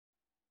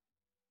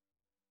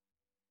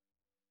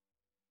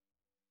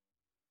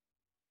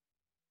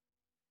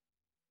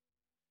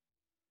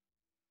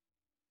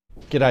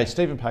G'day,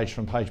 Stephen Page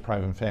from Page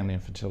Provan Family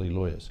and Fertility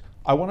Lawyers.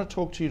 I want to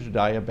talk to you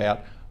today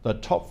about the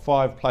top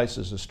 5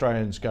 places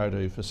Australians go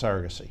to for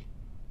surrogacy.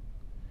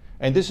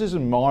 And this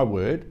isn't my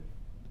word,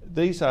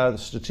 these are the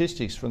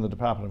statistics from the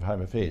Department of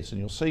Home Affairs, and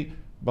you'll see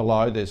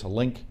below there's a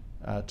link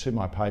to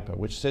my paper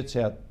which sets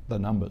out the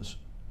numbers.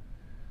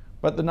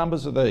 But the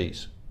numbers are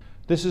these.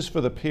 This is for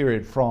the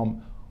period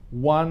from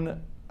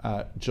 1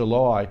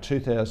 July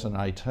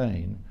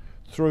 2018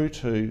 through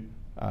to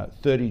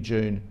 30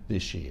 June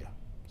this year.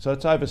 So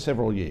it's over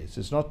several years.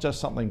 It's not just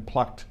something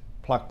plucked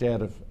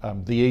out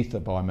of the ether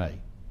by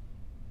me.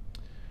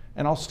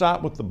 And I'll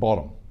start with the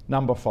bottom,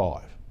 number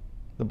 5.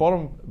 The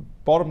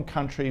bottom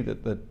country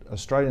that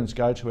Australians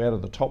go to out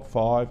of the top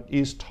 5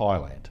 is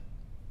Thailand.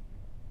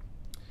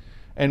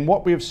 And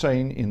what we've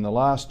seen in the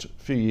last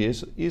few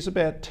years is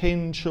about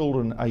 10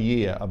 children a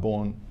year are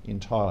born in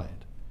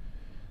Thailand.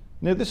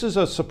 Now this is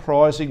a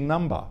surprising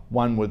number,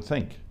 one would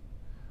think,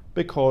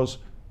 because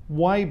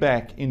way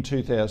back in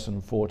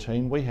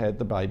 2014 we had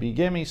the baby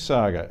Gemi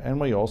saga, and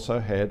we also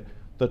had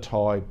the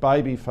Thai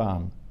baby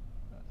farm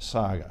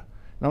saga.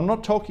 Now I'm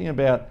not talking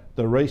about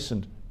the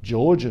recent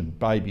Georgian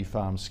baby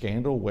farm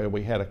scandal where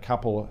we had a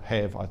couple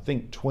have, I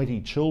think,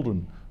 20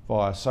 children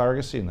via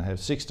surrogacy, and they have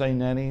 16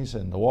 nannies,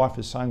 and the wife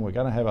is saying we're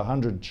going to have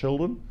 100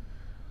 children,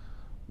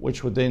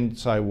 which would then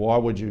say, why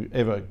would you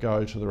ever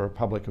go to the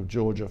Republic of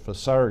Georgia for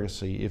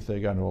surrogacy if they're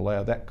going to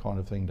allow that kind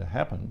of thing to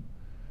happen?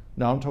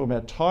 No, I'm talking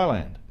about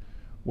Thailand,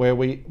 where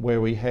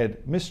we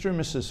had Mr. and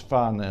Mrs.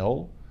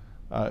 Farnell,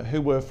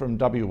 who were from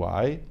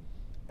WA,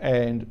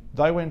 and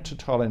they went to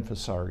Thailand for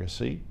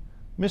surrogacy.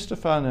 Mr.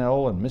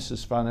 Farnell and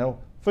Mrs.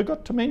 Farnell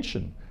forgot to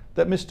mention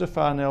that Mr.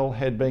 Farnell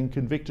had been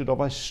convicted of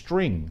a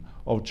string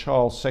of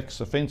child sex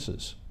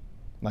offences.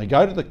 They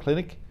go to the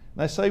clinic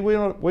and they say, we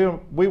want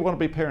to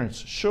be parents.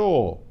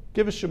 Sure,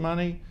 give us your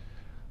money,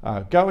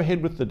 go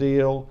ahead with the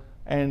deal.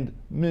 And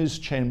Ms.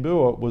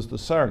 Chanbua was the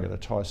surrogate, a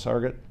Thai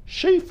surrogate.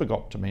 She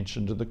forgot to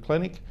mention to the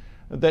clinic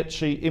that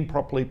she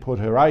improperly put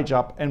her age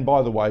up, and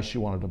by the way, she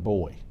wanted a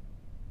boy.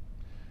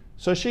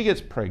 So she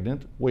gets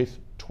pregnant with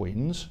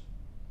twins,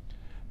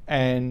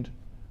 and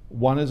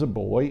one is a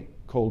boy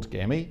called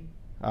Gemi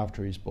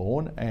after he's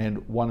born,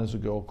 and one is a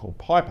girl called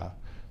Piper.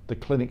 The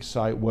clinics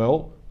say,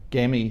 well,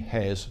 Gemi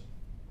has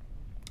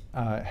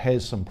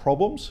some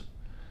problems.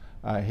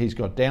 He's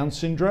got Down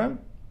syndrome,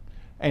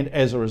 and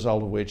as a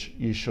result of which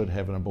you should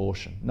have an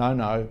abortion.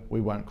 No,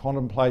 we won't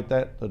contemplate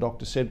that. The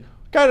doctor said,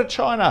 go to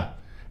China.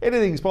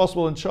 Anything's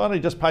possible in China,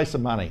 just pay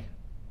some money.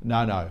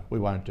 No, we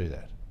won't do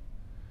that.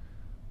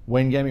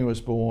 When Gemi was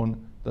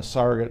born, the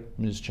surrogate,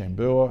 Ms.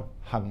 Chanbua,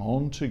 hung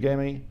on to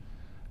Gemi,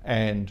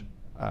 and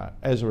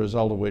as a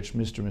result of which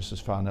Mr. and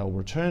Mrs. Farnell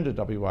returned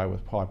to WA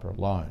with Piper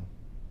alone.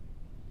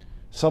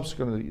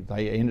 Subsequently,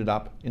 they ended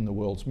up in the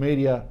world's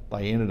media.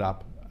 They ended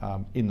up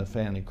in the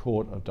family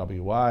court of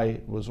WA.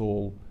 It was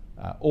all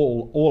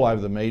over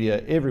the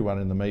media.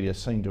 Everyone in the media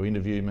seemed to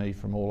interview me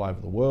from all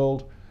over the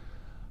world.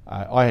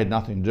 I had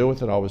nothing to do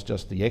with it. I was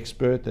just the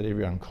expert that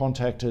everyone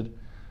contacted.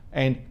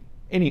 And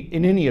in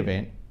any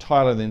event,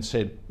 Tyler then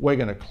said, we're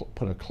going to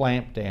put a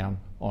clamp down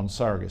on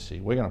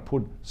surrogacy. We're going to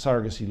put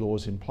surrogacy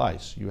laws in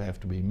place. You have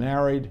to be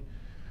married,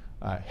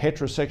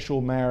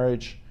 heterosexual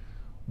marriage,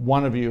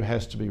 one of you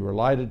has to be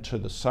related to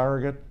the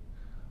surrogate,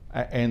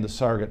 and the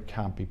surrogate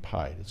can't be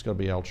paid. It's got to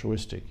be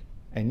altruistic.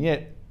 And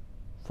yet,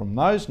 from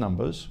those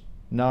numbers,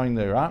 knowing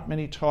there aren't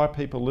many Thai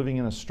people living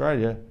in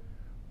Australia,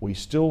 we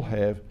still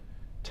have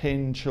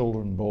 10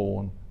 children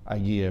born a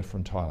year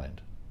from Thailand.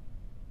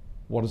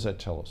 What does that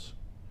tell us?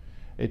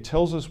 It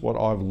tells us what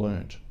I've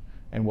learnt,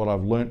 and what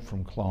I've learnt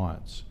from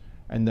clients,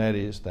 and that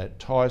is that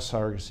Thai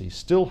surrogacy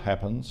still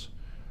happens,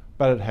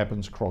 but it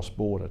happens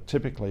cross-border,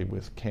 typically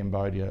with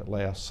Cambodia,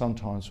 Laos,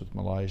 sometimes with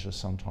Malaysia,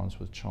 sometimes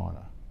with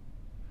China.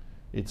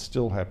 It's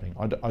still happening.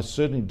 I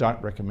certainly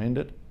don't recommend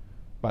it,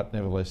 but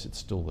nevertheless it's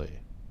still there.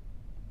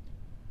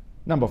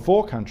 Number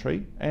 4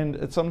 country, and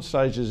at some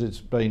stages it's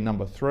been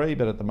number 3,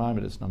 but at the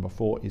moment it's number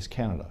 4, is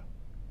Canada.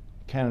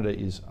 Canada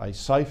is a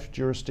safe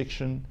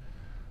jurisdiction,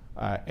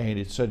 and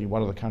it's certainly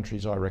one of the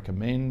countries I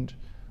recommend.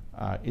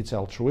 It's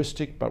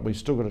altruistic, but we've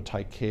still got to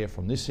take care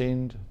from this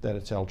end that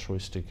it's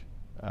altruistic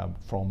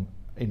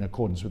in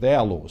accordance with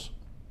our laws.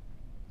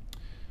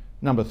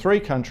 Number 3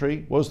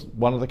 country was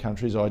one of the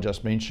countries I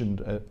just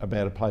mentioned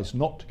about a place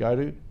not to go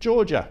to,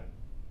 Georgia.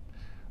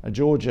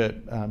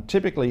 Georgia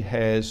typically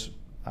has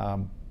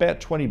about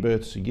 20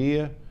 births a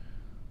year,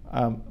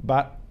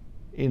 but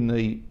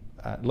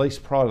at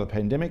least prior to the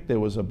pandemic there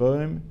was a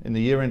boom. In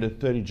the year ended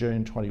 30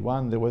 June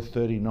 21 there were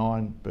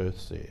 39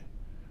 births there,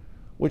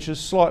 which is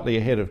slightly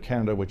ahead of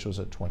Canada, which was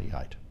at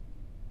 28.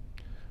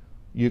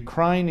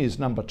 Ukraine is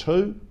number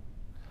 2,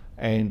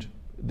 and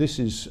this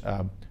is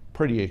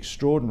pretty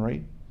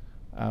extraordinary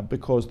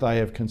because they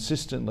have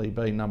consistently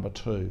been number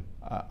 2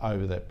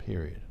 over that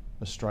period.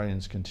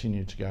 Australians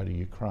continue to go to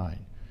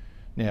Ukraine.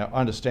 Now,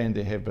 I understand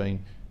there have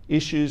been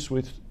issues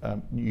with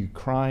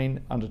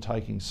Ukraine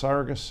undertaking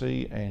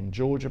surrogacy, and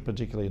Georgia,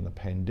 particularly in the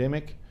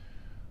pandemic.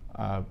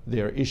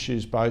 There are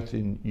issues both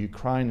in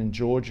Ukraine and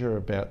Georgia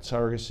about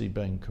surrogacy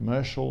being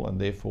commercial, and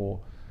therefore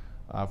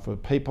for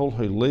people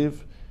who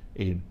live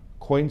in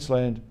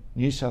Queensland,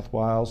 New South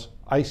Wales,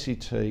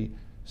 ACT,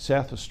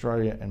 South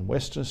Australia and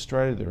Western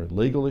Australia, there are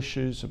legal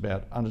issues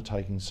about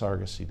undertaking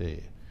surrogacy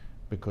there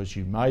because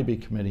you may be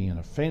committing an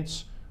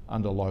offence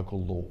under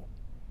local law.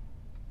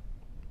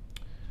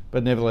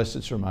 But nevertheless,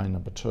 it's remained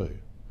number 2.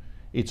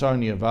 It's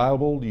only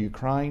available,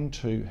 Ukraine,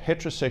 to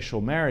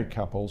heterosexual married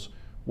couples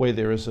where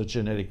there is a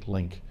genetic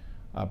link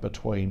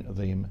between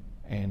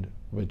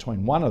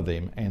one of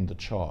them and the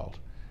child,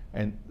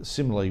 and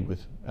similarly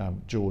with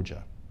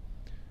Georgia.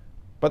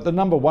 But the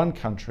number 1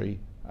 country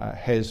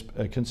has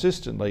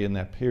consistently in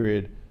that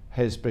period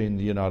has been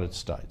the United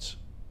States.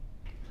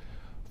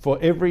 For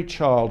every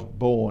child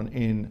born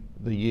in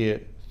the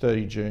year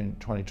 30 June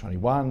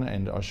 2021,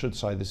 and I should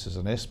say this is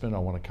an estimate, I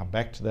want to come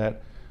back to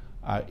that,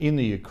 in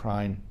the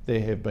Ukraine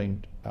there have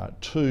been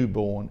 2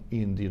 born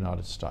in the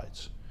United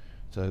States.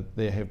 So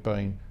there have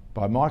been,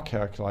 by my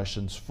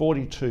calculations,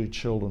 42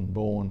 children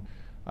born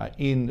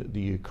in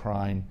the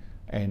Ukraine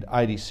and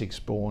 86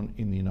 born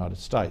in the United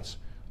States.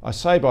 I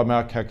say by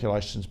my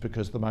calculations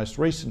because the most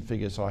recent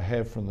figures I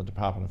have from the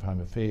Department of Home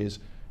Affairs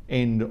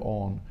end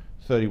on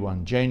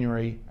 31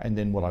 January, and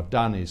then what I've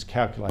done is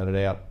calculated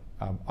out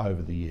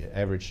over the year,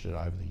 averaged it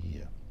over the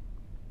year.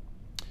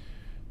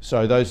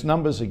 So those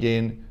numbers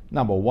again,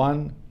 number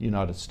 1,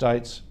 United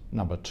States,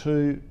 number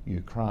 2,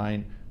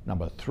 Ukraine,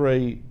 number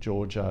 3,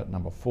 Georgia,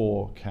 number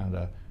 4,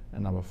 Canada,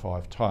 and number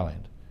 5,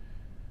 Thailand.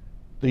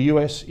 The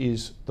US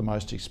is the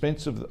most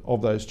expensive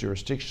of those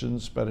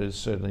jurisdictions, but it is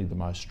certainly the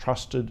most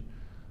trusted.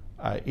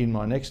 In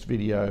my next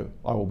video,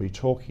 I will be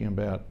talking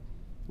about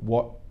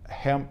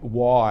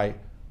why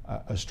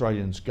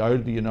Australians go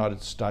to the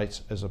United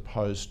States as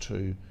opposed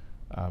to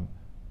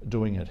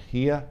doing it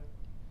here,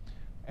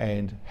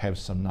 and have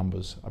some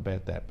numbers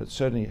about that. But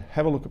certainly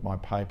have a look at my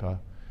paper.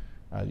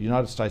 The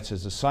United States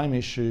has the same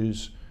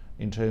issues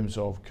in terms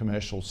of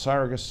commercial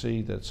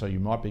surrogacy, so you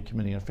might be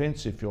committing an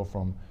offence if you're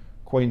from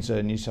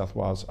Queensland, New South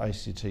Wales,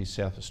 ACT,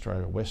 South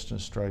Australia, Western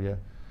Australia.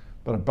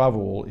 But above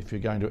all, if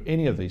you're going to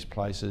any of these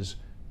places,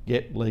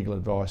 get legal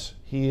advice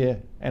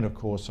here, and of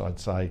course I'd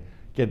say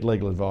get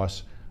legal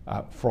advice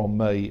from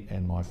me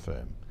and my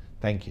firm.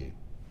 Thank you.